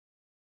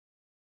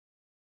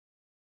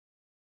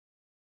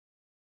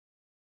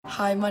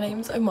Hi, my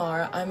name's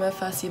Aymara. I'm a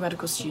first year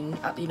medical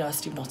student at the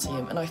University of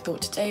Nottingham, and I thought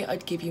today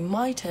I'd give you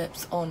my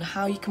tips on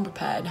how you can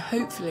prepare and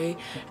hopefully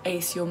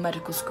ace your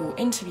medical school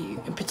interview,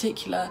 in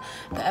particular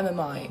the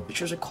MMI, which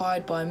was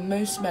required by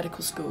most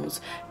medical schools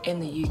in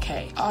the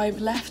UK.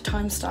 I've left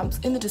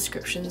timestamps in the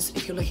descriptions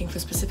if you're looking for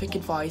specific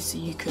advice so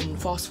you can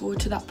fast forward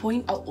to that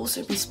point. I'll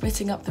also be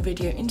splitting up the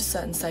video into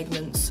certain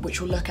segments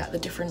which will look at the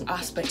different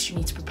aspects you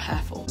need to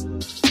prepare for.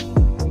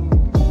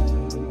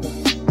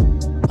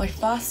 My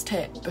first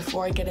tip,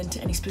 before I get into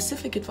any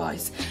specific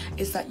advice,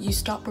 is that you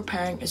start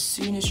preparing as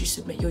soon as you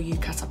submit your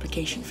UCAS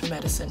application for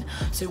medicine.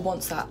 So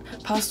once that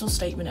personal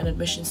statement and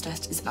admissions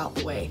test is out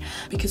the way.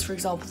 Because, for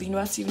example, the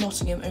University of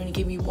Nottingham only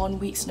gave me 1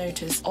 week's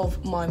notice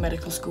of my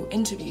medical school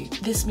interview.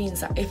 This means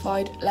that if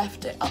I'd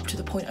left it up to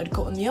the point I'd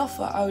gotten the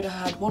offer, I would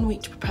have had 1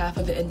 week to prepare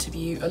for the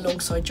interview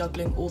alongside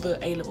juggling all the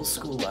A-level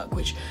schoolwork,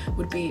 which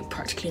would be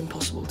practically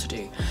impossible to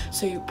do.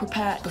 So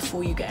prepare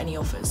before you get any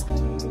offers.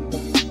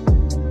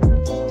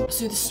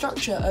 So the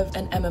structure of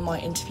an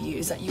MMI interview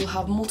is that you'll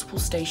have multiple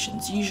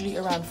stations, usually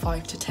around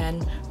 5 to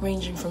 10,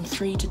 ranging from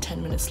 3 to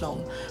 10 minutes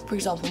long. For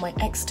example, my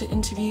Exeter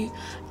interview,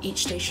 each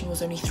station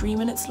was only 3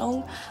 minutes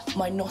long.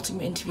 My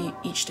Nottingham interview,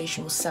 each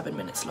station was 7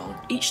 minutes long.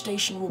 Each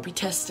station will be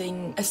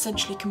testing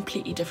essentially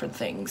completely different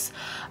things,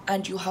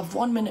 and you'll have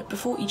 1 minute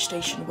before each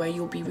station where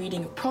you'll be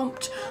reading a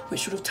prompt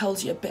which sort of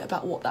tells you a bit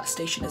about what that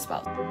station is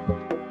about.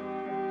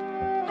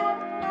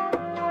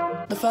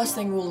 The first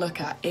thing we'll look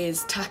at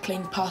is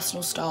tackling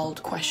personal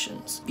styled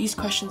questions. These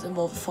questions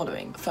involve the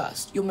following.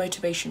 First, your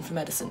motivation for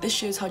medicine. This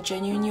shows how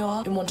genuine you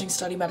are in wanting to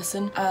study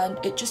medicine, and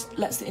it just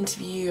lets the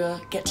interviewer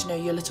get to know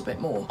you a little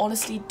bit more.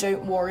 Honestly,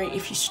 don't worry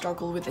if you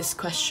struggle with this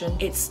question.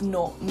 It's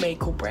not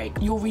make or break.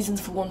 Your reasons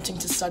for wanting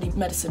to study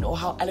medicine or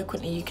how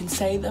eloquently you can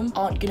say them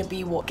aren't going to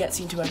be what gets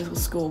you into medical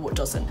school or what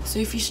doesn't. So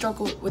if you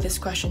struggle with this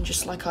question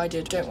just like I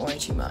did, don't worry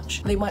too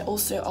much. They might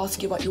also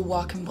ask you about your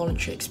work and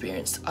voluntary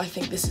experience. I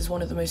think this is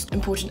one of the most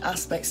important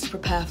aspects to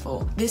prepare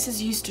for. This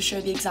is used to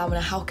show the examiner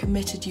how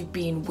committed you've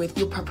been with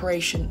your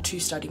preparation to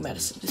study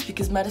medicine. Just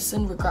because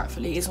medicine,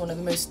 regretfully, is one of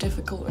the most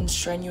difficult and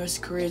strenuous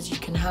careers you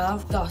can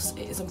have. Thus,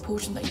 it is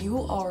important that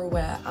you are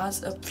aware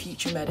as a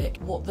future medic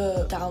what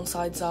the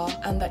downsides are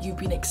and that you've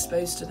been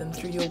exposed to them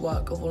through your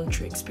work or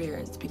voluntary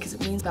experience, because it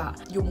means that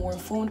you're more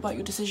informed about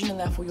your decision and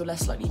therefore you're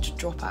less likely to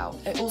drop out.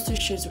 It also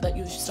shows that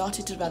you've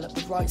started to develop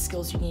the right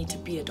skills you need to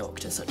be a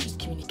doctor, such as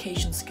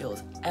communication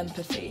skills,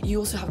 empathy. You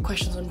also have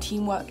questions on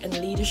teamwork and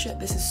leadership.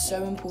 This is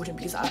so important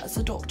because as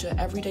a doctor,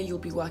 every day you'll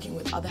be working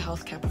with other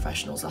healthcare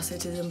professionals. Thus,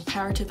 it is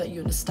imperative that you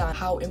understand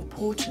how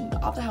important the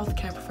other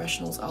healthcare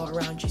professionals are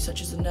around you,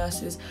 such as the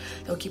nurses,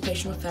 the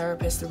occupational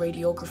therapists, the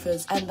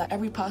radiographers, and that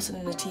every person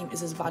in the team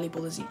is as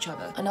valuable as each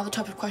other. Another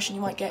type of question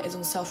you might get is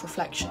on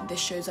self-reflection. This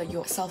shows that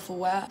you're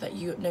self-aware, that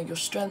you know your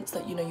strengths,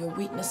 that you know your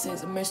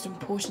weaknesses, and most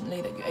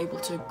importantly, that you're able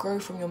to grow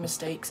from your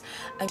mistakes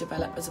and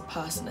develop as a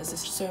person, as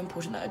this is so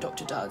important that a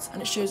doctor does.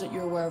 And it shows that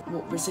you're aware of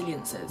what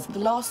resilience is. The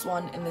last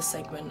one in this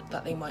segment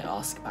that they might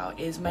ask about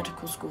is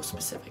medical school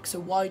specific.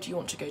 So why do you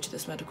want to go to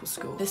this medical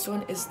school? This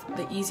one is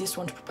the easiest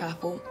one to prepare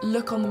for.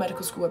 Look on the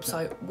medical school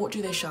website. What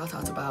do they shout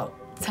out about?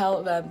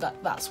 Tell them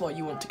that that's why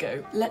you want to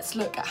go. Let's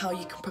look at how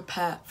you can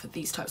prepare for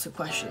these types of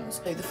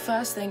questions. So the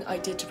first thing I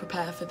did to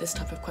prepare for this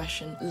type of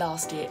question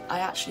last year, I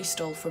actually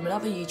stole from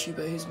another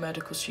YouTuber who's a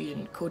medical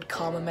student called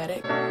Aymara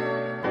Medic.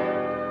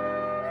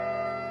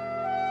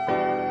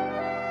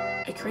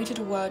 I created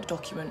a Word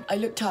document. I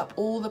looked up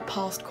all the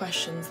past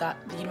questions that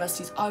the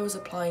universities I was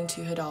applying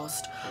to had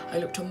asked. I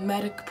looked on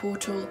Medic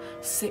Portal,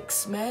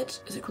 6med,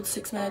 is it called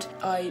 6med?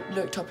 I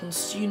looked up on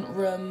Student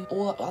Room,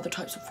 all other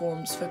types of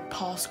forums for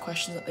past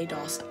questions that they'd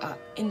asked at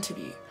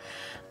interview.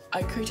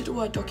 I created a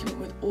Word document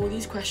with all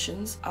these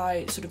questions.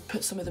 I sort of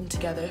put some of them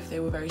together if they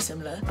were very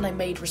similar, and I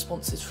made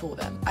responses for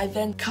them. I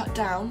then cut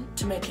down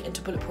to make it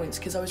into bullet points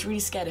because I was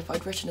really scared if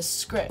I'd written a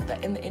script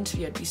that in the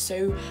interview I'd be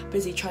so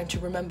busy trying to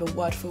remember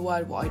word for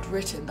word what I'd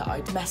written that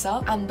I'd mess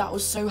up, and that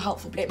was so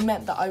helpful. It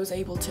meant that I was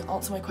able to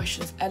answer my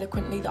questions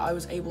eloquently, that I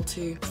was able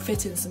to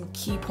fit in some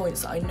key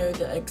points that I know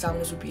that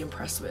examiners would be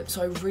impressed with.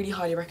 So I really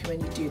highly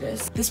recommend you do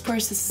this. This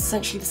process is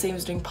essentially the same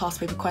as doing past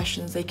paper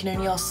questions. They can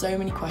only ask so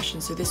many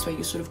questions, so this way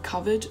you're sort of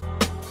covered.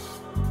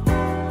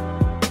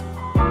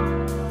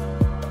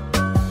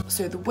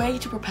 So the way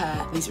to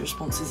prepare these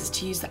responses is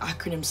to use the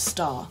acronym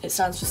STAR. It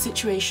stands for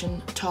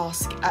Situation,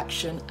 Task,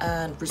 Action,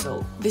 and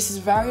Result. This is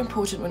very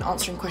important when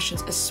answering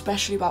questions,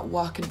 especially about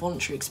work and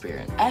voluntary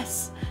experience.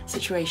 S,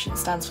 Situation,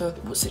 stands for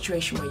what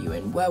situation were you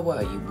in? Where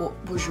were you?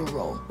 What was your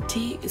role?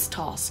 T is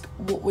Task.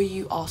 What were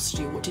you asked to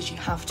do? What did you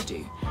have to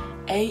do?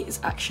 A is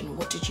Action.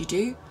 What did you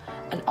do?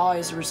 And I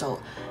is a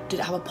result. Did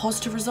it have a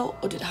positive result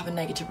or did it have a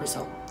negative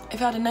result? If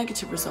it had a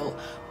negative result,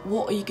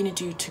 what are you going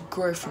to do to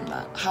grow from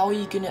that? How are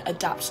you going to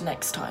adapt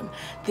next time?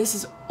 This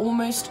is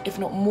almost, if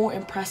not more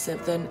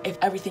impressive than if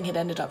everything had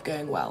ended up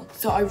going well.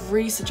 So I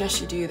really suggest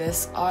you do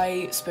this.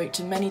 I spoke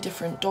to many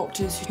different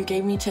doctors who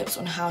gave me tips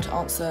on how to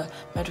answer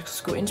medical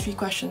school interview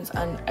questions,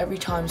 and every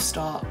time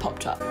STAR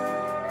popped up.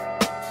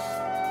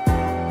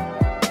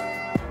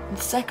 The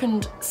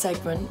second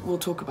segment we'll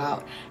talk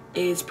about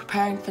is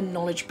preparing for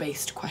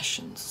knowledge-based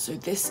questions. So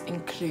this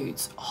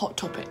includes hot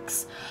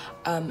topics.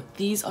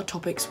 These are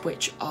topics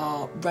which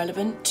are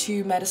relevant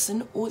to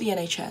medicine or the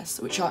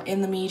NHS, which are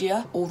in the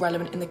media or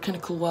relevant in the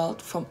clinical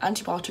world, from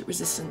antibiotic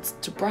resistance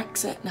to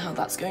Brexit and how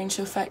that's going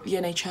to affect the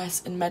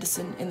NHS and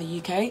medicine in the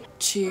UK,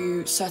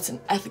 to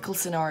certain ethical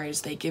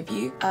scenarios they give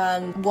you,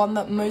 and one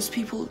that most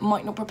people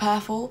might not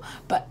prepare for,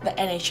 but the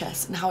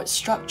NHS and how it's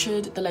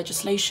structured, the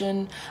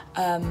legislation,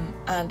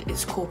 and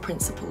its core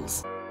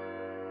principles.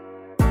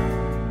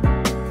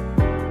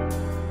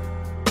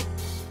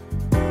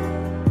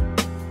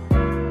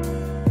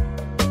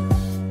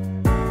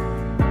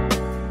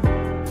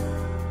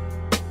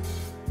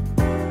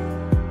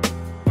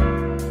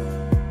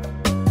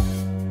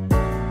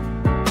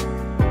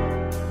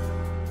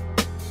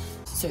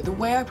 So the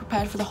way I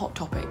prepared for the hot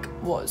topic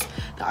was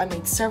that I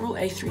made several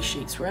A3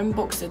 sheets where in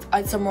boxes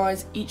I'd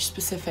summarise each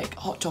specific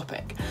hot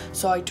topic.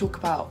 So I talk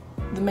about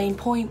the main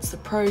points, the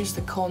pros,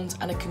 the cons,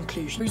 and a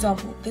conclusion. For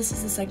example, this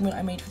is the segment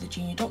I made for the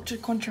junior doctor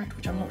contract,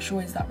 which I'm not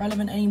sure is that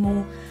relevant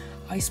anymore.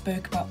 I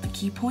spoke about the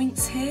key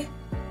points here.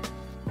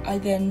 I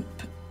then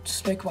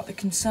spoke about the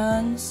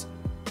concerns.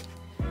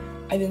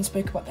 I then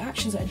spoke about the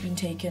actions that had been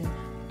taken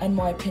and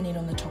my opinion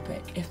on the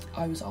topic if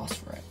I was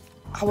asked for it.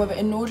 However,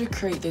 in order to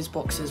create those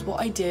boxes,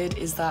 what I did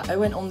is that I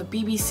went on the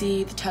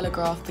BBC, the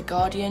Telegraph, the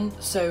Guardian,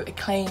 so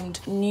acclaimed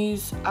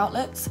news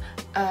outlets,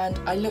 and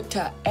I looked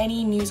at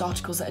any news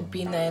articles that had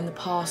been there in the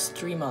past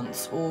 3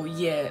 months or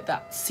year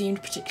that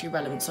seemed particularly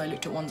relevant. So I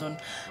looked at ones on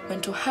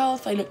mental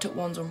health, I looked at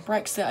ones on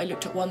Brexit, I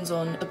looked at ones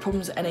on the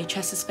problems that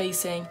NHS is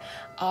facing.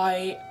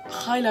 I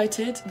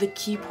highlighted the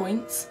key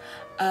points,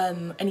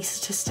 any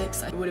statistics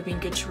that would have been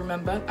good to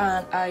remember,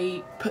 and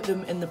I put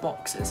them in the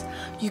boxes.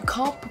 You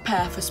can't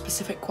prepare for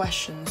specific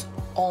questions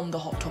on the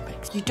hot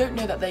topics. You don't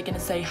know that they're going to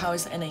say how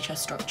is the NHS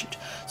structured.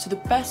 So the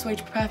best way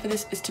to prepare for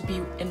this is to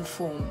be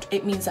informed.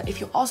 It means that if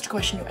you're asked a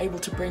question, you're able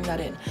to bring that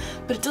in.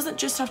 But it doesn't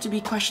just have to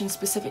be questions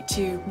specific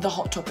to the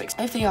hot topics.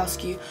 If they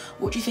ask you,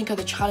 what do you think are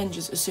the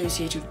challenges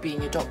associated with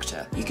being a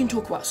doctor? You can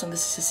talk about some of the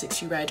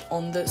statistics you read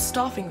on the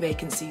staffing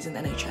vacancies in the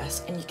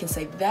NHS, and you can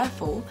say,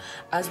 therefore,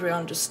 as we're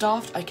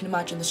understaffed, I can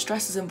imagine the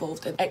stresses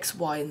involved in X,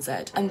 Y, and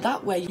Z. And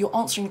that way, you're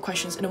answering the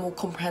questions in a more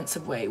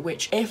comprehensive way,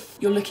 which if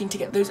you're looking to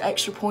get those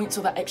extra points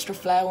or that extra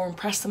flair or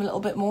impress them a little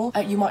bit more,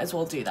 you might as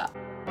well do that.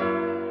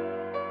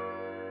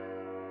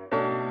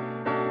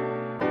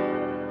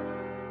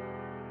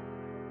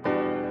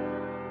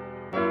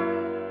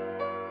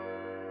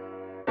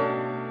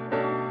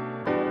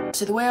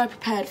 So the way I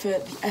prepared for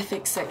the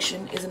ethics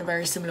section is in a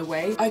very similar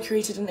way. I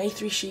created an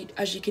A3 sheet,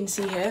 as you can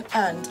see here,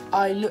 and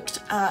I looked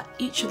at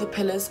each of the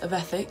pillars of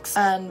ethics,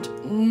 and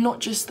not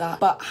just that,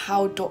 but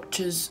how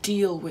doctors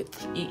deal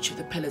with each of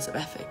the pillars of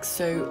ethics.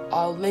 So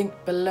I'll link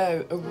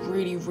below a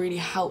really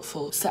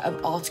helpful set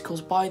of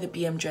articles by the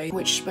BMJ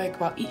which spoke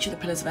about each of the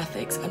pillars of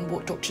ethics and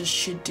what doctors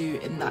should do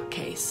in that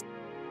case.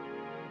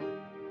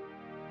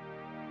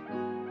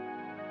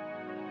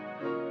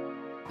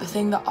 The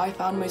thing that I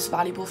found most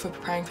valuable for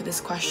preparing for this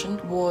question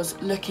was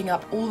looking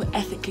up all the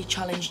ethically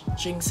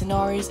challenging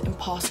scenarios in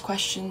past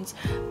questions,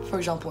 for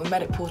example in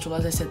Medic Portal,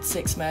 as I said,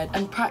 6med,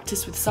 and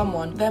practice with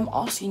someone, them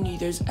asking you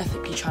those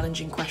ethically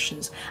challenging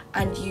questions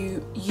and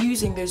you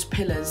using those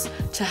pillars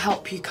to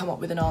help you come up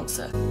with an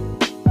answer.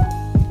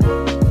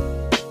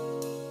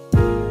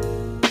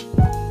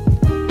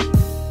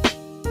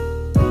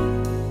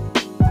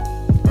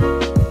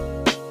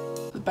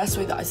 The best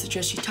way that I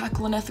suggest you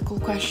tackle an ethical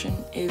question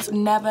is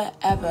never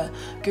ever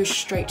go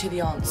straight to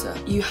the answer.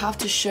 You have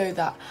to show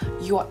that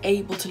you are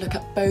able to look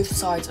at both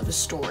sides of a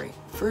story.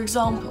 For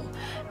example,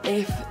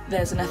 if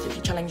there's an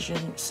ethically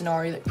challenging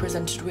scenario that you're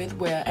presented with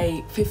where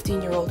a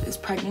 15-year-old is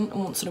pregnant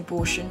and wants an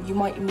abortion, you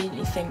might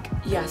immediately think,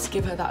 yes,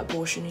 give her that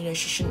abortion, you know,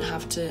 she shouldn't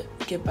have to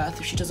give birth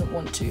if she doesn't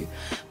want to.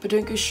 But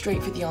don't go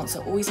straight for the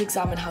answer. Always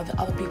examine how the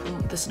other people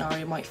in the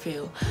scenario might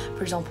feel.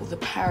 For example, the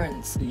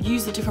parents.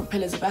 Use the different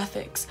pillars of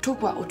ethics. Talk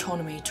about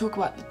autonomy, talk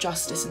about the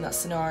justice in that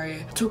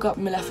scenario, talk about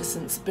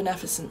maleficence,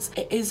 beneficence.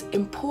 It is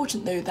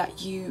important though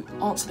that you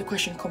answer the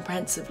question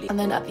comprehensively and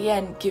then at the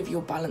end give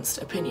your balanced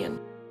opinion.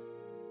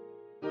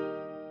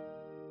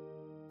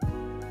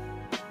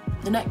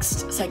 The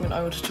next segment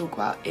I want to talk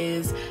about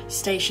is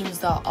stations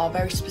that are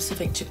very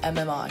specific to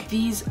MMI.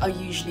 These are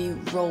usually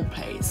role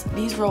plays.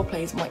 These role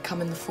plays might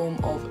come in the form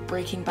of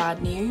breaking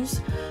bad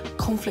news,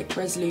 conflict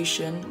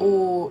resolution,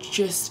 or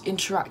just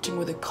interacting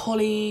with a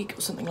colleague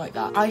or something like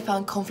that. I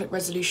found conflict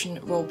resolution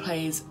role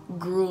plays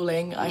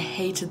grueling. I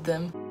hated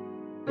them.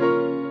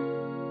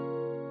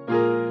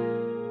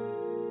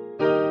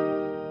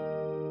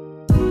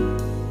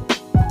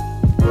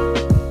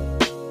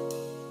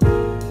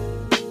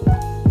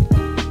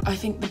 I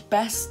think the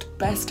best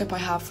tip I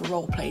have for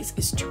role plays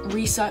is to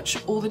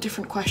research all the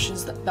different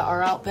questions that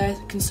are out there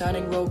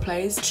concerning role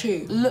plays.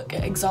 2, look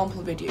at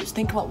example videos,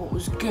 think about what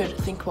was good,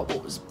 think about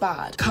what was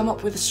bad, come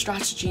up with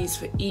strategies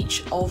for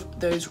each of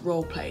those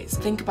role plays.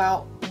 Think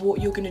about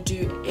what you're going to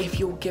do if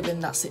you're given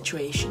that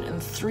situation.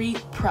 And 3,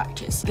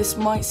 practice. This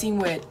might seem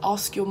weird.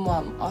 Ask your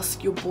mum,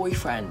 ask your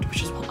boyfriend,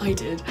 which is what I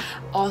did,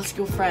 ask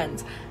your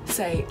friends.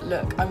 Say,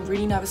 look, I'm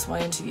really nervous for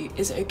my interview.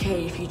 Is it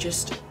okay if you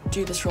just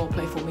do this role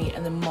play for me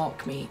and then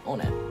mark me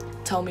on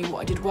it? Tell me what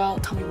I did well,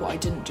 tell me what I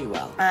didn't do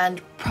well.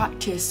 And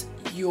practice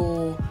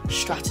your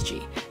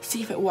strategy.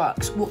 See if it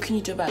works. What can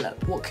you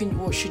develop? What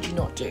should you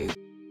not do?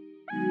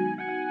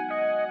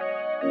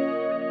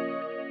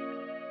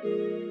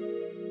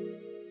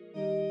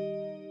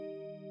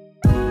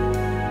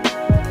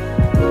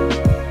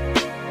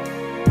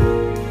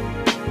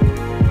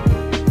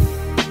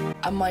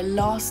 And my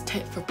last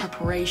tip for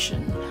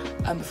preparation,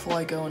 before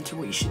I go on to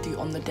what you should do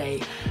on the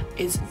day,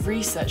 is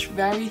research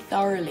very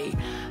thoroughly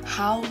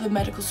how the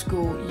medical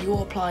school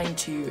you're applying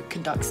to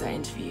conducts their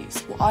interviews.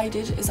 What I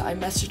did is I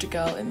messaged a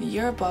girl in the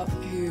year above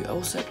who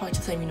also applied to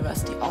the same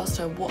university, asked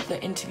her what their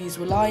interviews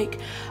were like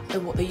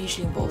and what they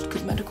usually involved,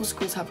 because medical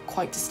schools have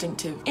quite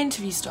distinctive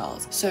interview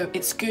styles. So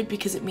it's good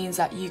because it means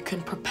that you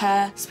can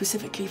prepare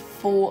specifically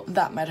for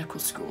that medical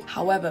school.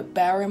 However,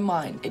 bear in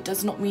mind, it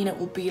does not mean it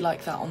will be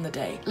like that on the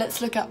day.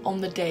 Let's look at on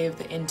the day of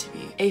the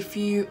interview. If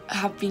you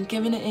have been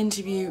given an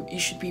interview, you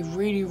should be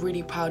really,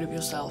 really proud of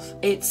yourself.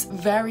 It's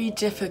very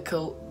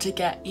difficult to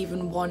get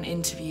even one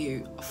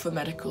interview for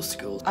medical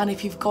school. And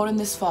if you've gotten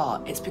this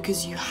far, it's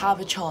because you have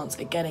a chance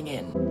at getting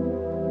in.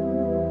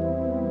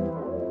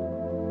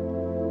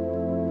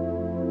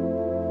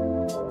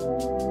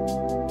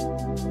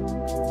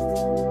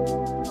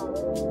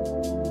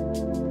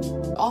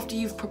 After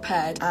you've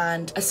prepared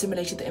and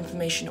assimilated the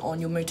information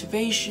on your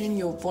motivation,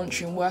 your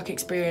voluntary and work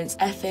experience,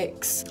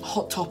 ethics,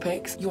 hot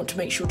topics, you want to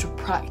make sure to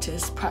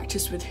practice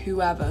with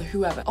whoever.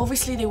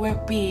 Obviously they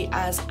won't be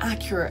as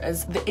accurate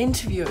as the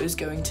interviewer is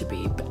going to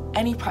be, but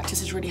any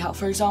practice is really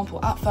helpful. For example,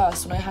 at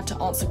first when I had to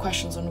answer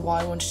questions on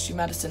why I wanted to do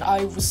medicine,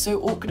 I was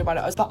so awkward about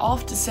it, but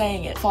after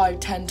saying it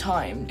 5-10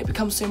 times, it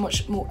becomes so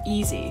much more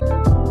easy.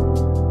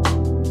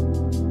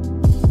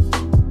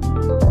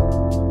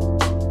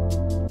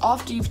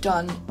 After you've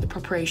done the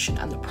preparation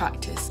and the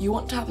practice, you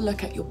want to have a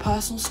look at your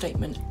personal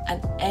statement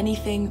and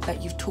anything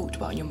that you've talked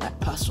about in your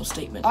personal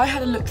statement. I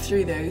had a look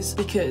through those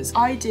because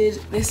I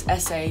did this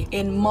essay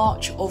in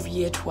March of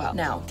year 12.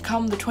 Now,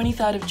 come the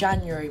 23rd of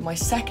January, my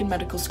second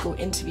medical school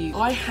interview,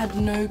 I had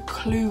no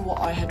clue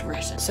what I had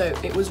written. So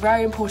it was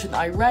very important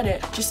that I read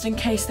it just in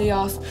case they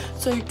asked,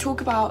 so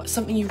talk about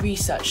something you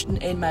researched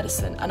in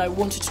medicine, and I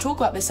wanted to talk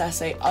about this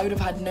essay, I would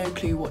have had no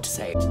clue what to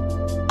say.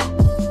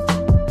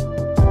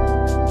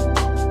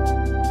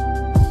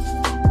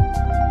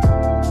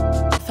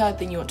 Third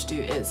thing you want to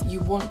do is you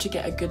want to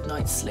get a good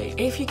night's sleep.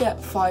 If you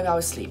get 5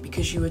 hours sleep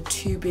because you were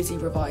too busy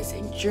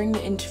revising, during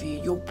the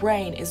interview your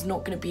brain is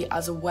not going to be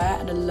as aware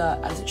and alert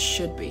as it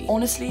should be.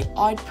 Honestly,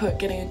 I'd put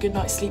getting a good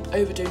night's sleep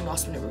over doing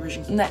last minute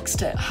revision. Next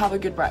tip, have a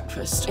good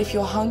breakfast. If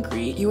you're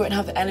hungry, you won't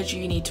have the energy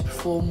you need to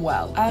perform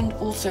well. And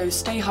also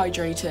stay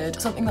hydrated.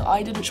 Something that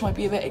I did, which might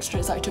be a bit extra,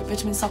 is that I took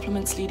vitamin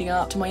supplements leading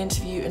up to my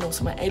interview and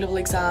also my A-level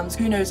exams.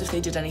 Who knows if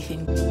they did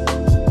anything.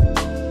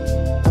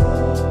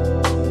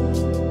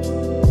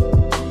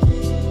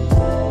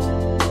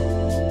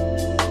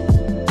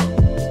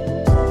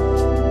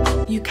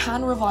 You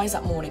can revise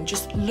that morning,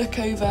 just look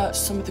over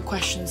some of the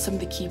questions, some of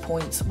the key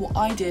points. What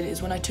I did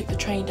is when I took the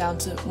train down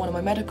to one of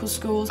my medical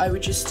schools, I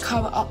would just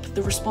cover up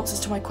the responses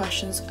to my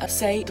questions and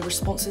say the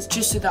responses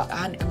just so that I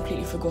hadn't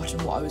completely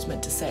forgotten what I was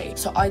meant to say.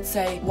 So I'd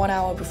say 1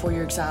 hour before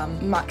your exam,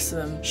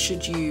 maximum,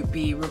 should you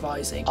be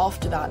revising.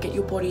 After that, get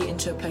your body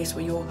into a place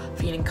where you're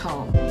feeling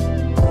calm.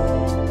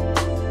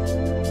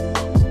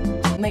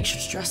 Make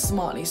sure to dress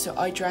smartly, so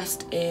I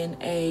dressed in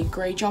a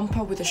grey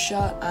jumper with a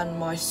shirt and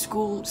my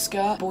school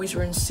skirt. Boys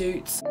were in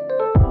suits.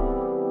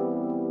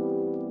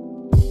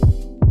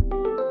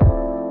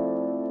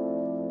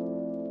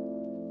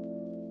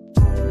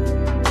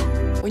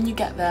 When you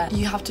get there,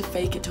 you have to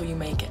fake it till you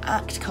make it.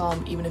 Act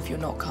calm even if you're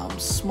not calm.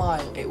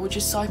 Smile. It will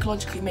just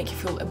psychologically make you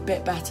feel a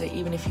bit better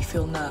even if you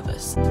feel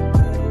nervous.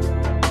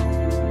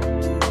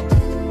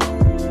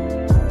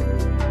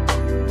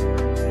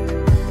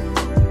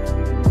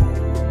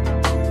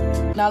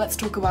 Now let's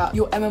talk about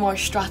your MMI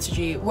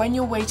strategy. When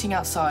you're waiting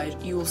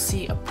outside, you will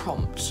see a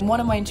prompt. In one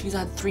of my interviews, I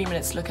had 3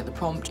 minutes to look at the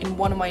prompt. In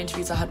one of my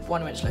interviews, I had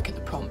 1 minute to look at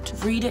the prompt.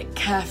 Read it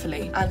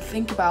carefully and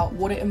think about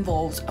what it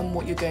involves and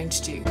what you're going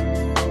to do.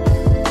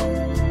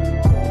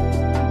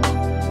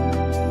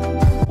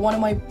 One of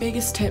my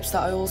biggest tips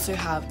that I also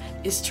have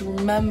is to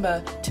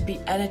remember to be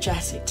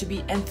energetic, to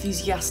be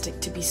enthusiastic,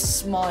 to be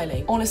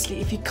smiling.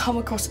 Honestly, if you come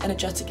across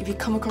energetic, if you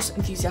come across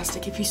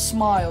enthusiastic, if you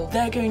smile,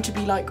 they're going to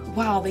be like,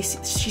 wow,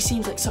 she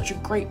seems like such a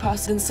great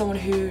person, than someone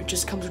who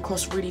just comes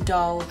across really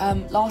dull.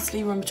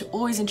 Lastly, remember to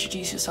always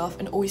introduce yourself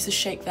and always to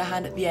shake their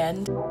hand at the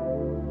end.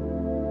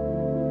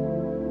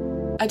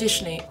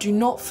 Additionally, do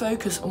not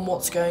focus on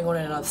what's going on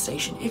in another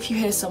station. If you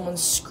hear someone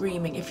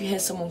screaming, if you hear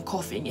someone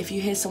coughing, if you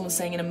hear someone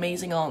saying an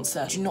amazing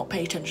answer, do not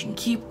pay attention.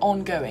 Keep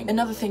on going.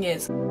 Another thing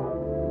is,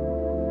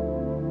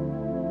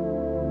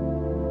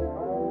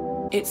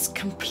 It's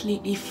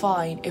completely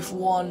fine if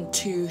 1,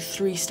 2,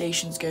 3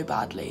 stations go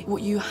badly.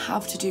 What you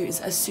have to do is,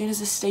 as soon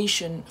as a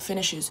station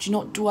finishes, do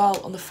not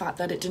dwell on the fact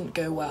that it didn't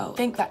go well.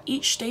 Think that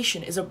each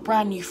station is a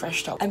brand new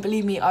fresh start. And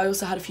believe me, I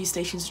also had a few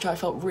stations which I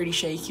felt really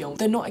shaky on.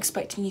 They're not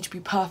expecting you to be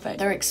perfect.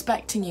 They're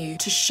expecting you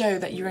to show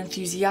that you're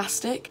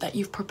enthusiastic, that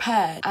you've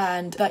prepared,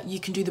 and that you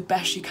can do the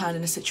best you can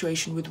in a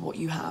situation with what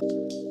you have.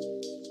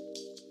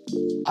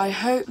 I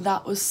hope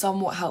that was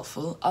somewhat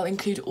helpful. I'll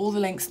include all the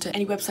links to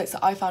any websites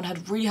that I found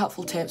had really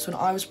helpful tips when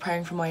I was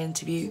preparing for my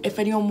interview. If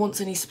anyone wants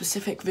any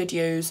specific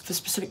videos for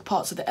specific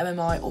parts of the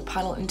MMI or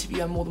panel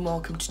interview, I'm more than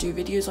welcome to do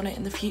videos on it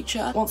in the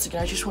future. Once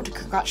again, I just want to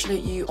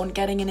congratulate you on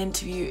getting an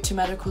interview to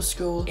medical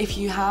school. If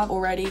you have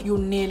already, you're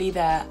nearly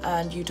there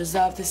and you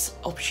deserve this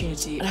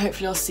opportunity. And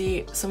hopefully I'll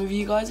see some of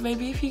you guys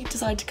maybe if you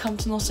decide to come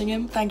to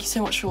Nottingham. Thank you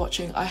so much for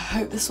watching. I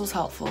hope this was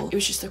helpful. It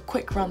was just a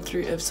quick run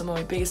through of some of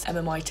my biggest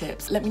MMI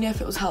tips. Let me know if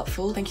it was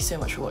helpful. Thank you so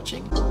much for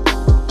watching.